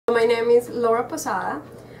name is Laura Posada.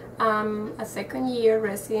 I'm a second-year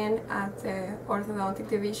resident at the Orthodontic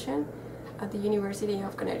division at the University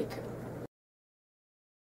of Connecticut.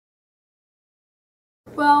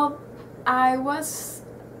 Well, I was,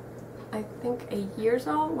 I think, 8 years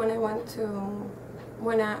old when I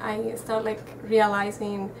started like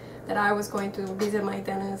realizing that I was going to visit my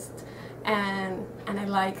dentist, and I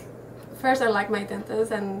liked my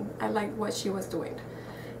dentist and I liked what she was doing.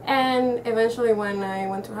 And eventually, when I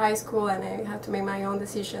went to high school and I had to make my own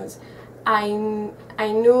decisions, I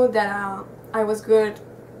knew that I was good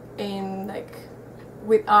in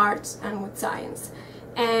with arts and with science,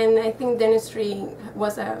 and I think dentistry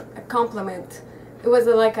was a complement. It was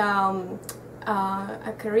like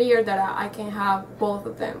a career that I can have both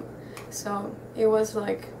of them. So it was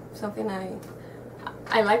like something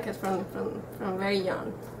I like it from very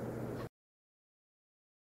young.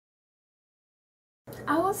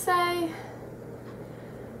 I would say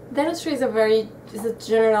dentistry is a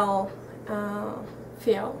general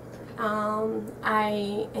field.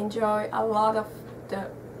 I enjoy a lot of the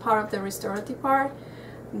part of the restorative part,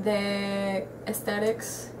 the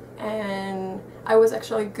aesthetics, and I was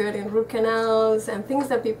actually good in root canals and things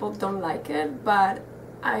that people don't like it, but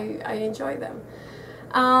I enjoy them.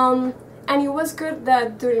 And it was good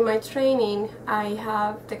that during my training I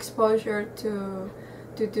have the exposure to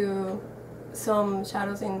do some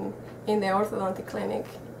shadows in the orthodontic clinic,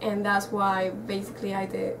 and that's why basically I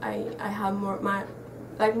have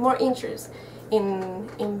more interest in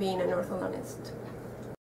being an orthodontist.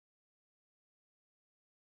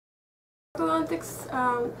 Orthodontics,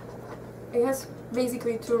 it has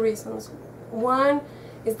basically two reasons. One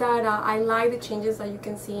is that I like the changes that you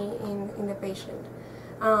can see in the patient.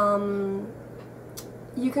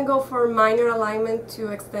 You can go for minor alignment to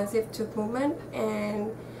extensive tooth movement,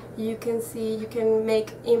 and you can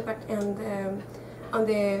make impact on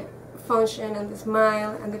the function and the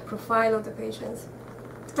smile and the profile of the patients.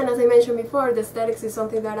 And as I mentioned before, the aesthetics is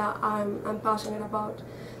something that I'm passionate about.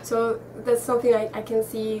 So that's something I can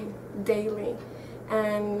see daily,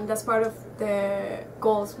 and that's part of the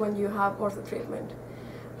goals when you have ortho treatment.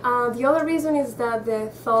 The other reason is that the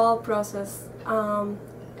thought process,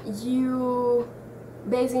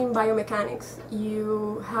 based in biomechanics,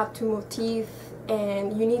 you have to move teeth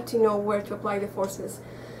and you need to know where to apply the forces.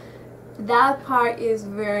 That part is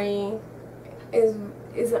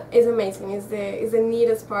amazing. Is the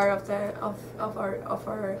neatest part of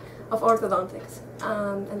orthodontics,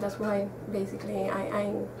 and that's why basically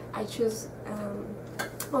I choose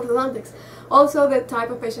orthodontics. Also, the type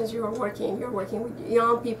of patients you're working with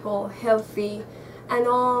young people, healthy, and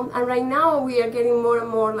right now we are getting more and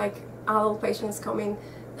more like adult patients coming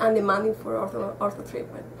and demanding for ortho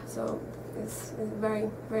treatment. So it's very,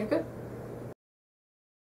 very good.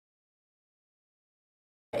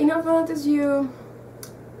 In orthodontics,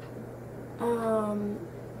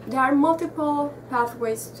 there are multiple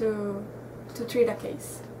pathways to treat a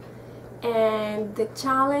case, and the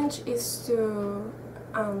challenge is to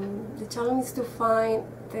find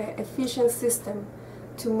the efficient system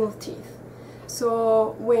to move teeth.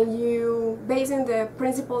 So when you, based on the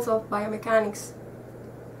principles of biomechanics,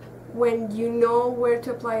 when you know where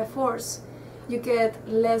to apply a force, you get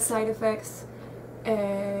less side effects,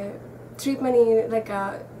 treatment in like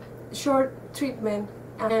a short treatment,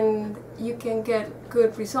 and you can get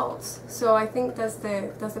good results. So I think that's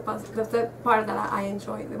the part that I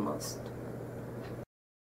enjoy the most.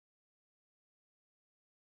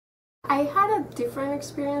 I had a different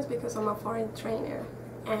experience because I'm a foreign trainer,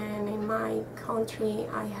 and in my country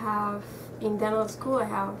in dental school I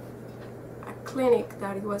have a clinic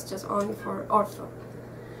that it was just only for ortho.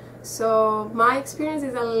 So my experience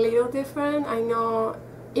is a little different. I know,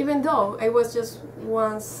 even though it was just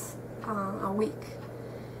once a week,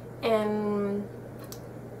 and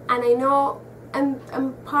I know, and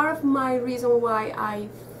part of my reason why I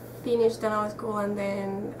finished dental school and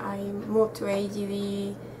then I moved to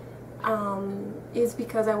AGD is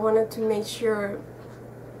because I wanted to make sure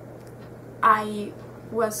I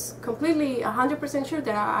was completely 100% sure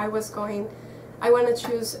that I want to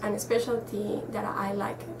choose a specialty that I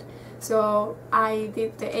liked. So I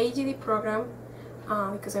did the AGD program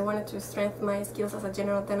because I wanted to strengthen my skills as a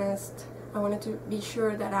general dentist. I wanted to be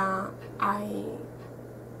sure that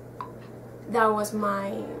that was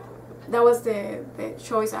the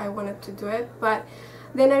choice I wanted to do it. But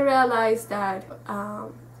then I realized that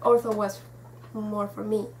ortho was more for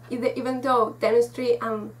me. Even though dentistry,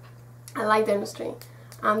 I like dentistry.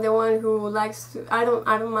 I'm the one who likes to. I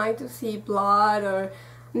don't mind to see blood or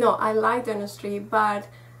no. I like dentistry, but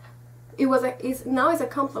now it's a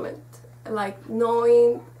compliment. Like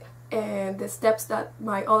knowing and the steps that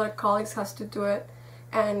my other colleagues has to do it,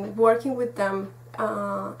 and working with them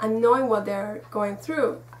and knowing what they're going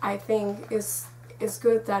through, I think is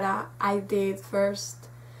good that I did first.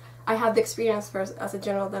 I had the experience first as a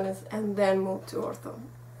general dentist and then moved to ortho.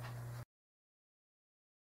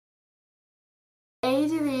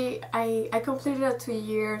 AGD, I completed a 2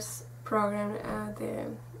 years program at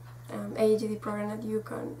the AGD program at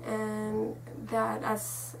UConn, and that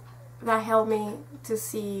helped me to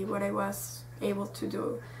see what I was able to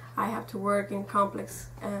do. I have to work in complex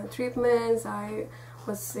treatments. I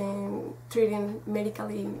was treating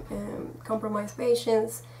medically compromised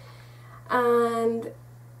patients, and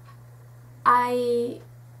I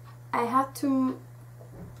had to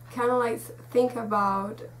kind of like think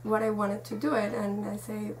about what I wanted to do it, and I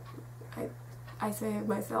say to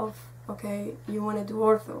myself, okay, you want to do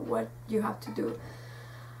ortho, what you have to do.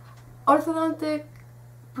 Orthodontic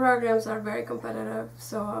programs are very competitive,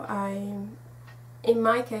 so in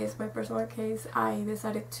my case, my personal case, I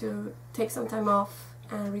decided to take some time off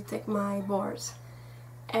and retake my boards,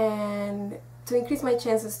 and to increase my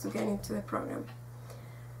chances to get into the program.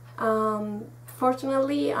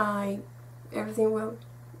 Fortunately, everything went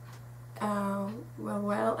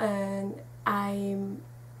well, and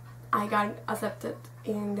I got accepted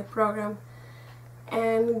in the program,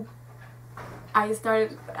 and I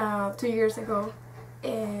started 2 years ago,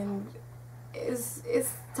 and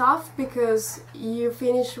it's tough because you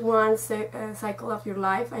finish one cycle of your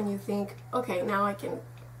life and you think, okay, now I can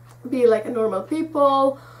be like a normal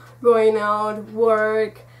people, going out,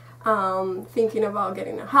 work, thinking about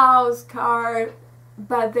getting a house, car,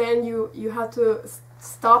 but then you have to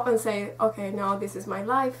stop and say, okay, now this is my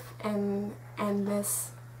life, and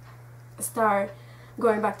let's start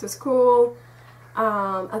going back to school,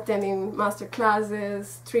 attending master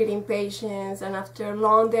classes, treating patients, and after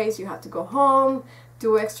long days you have to go home,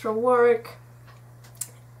 do extra work,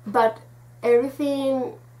 but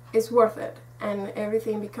everything is worth it, and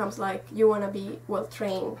everything becomes like you want to be well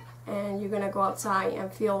trained, and you're gonna go outside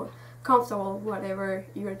and feel comfortable whatever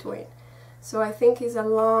you're doing. So I think it's a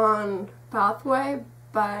long pathway,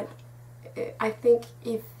 but I think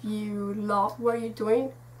if you love what you're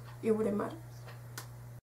doing, it wouldn't matter.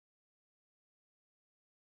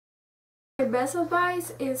 My best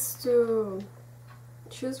advice is to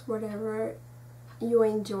choose whatever you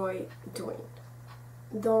enjoy doing.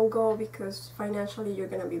 Don't go because financially you're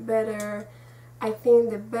gonna be better. I think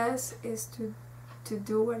the best is to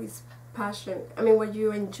do what is what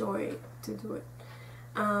you enjoy to do it.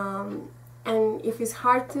 And if it's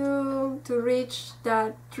hard to reach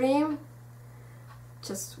that dream,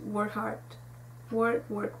 just work hard. Work.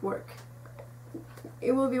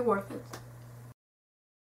 It will be worth it.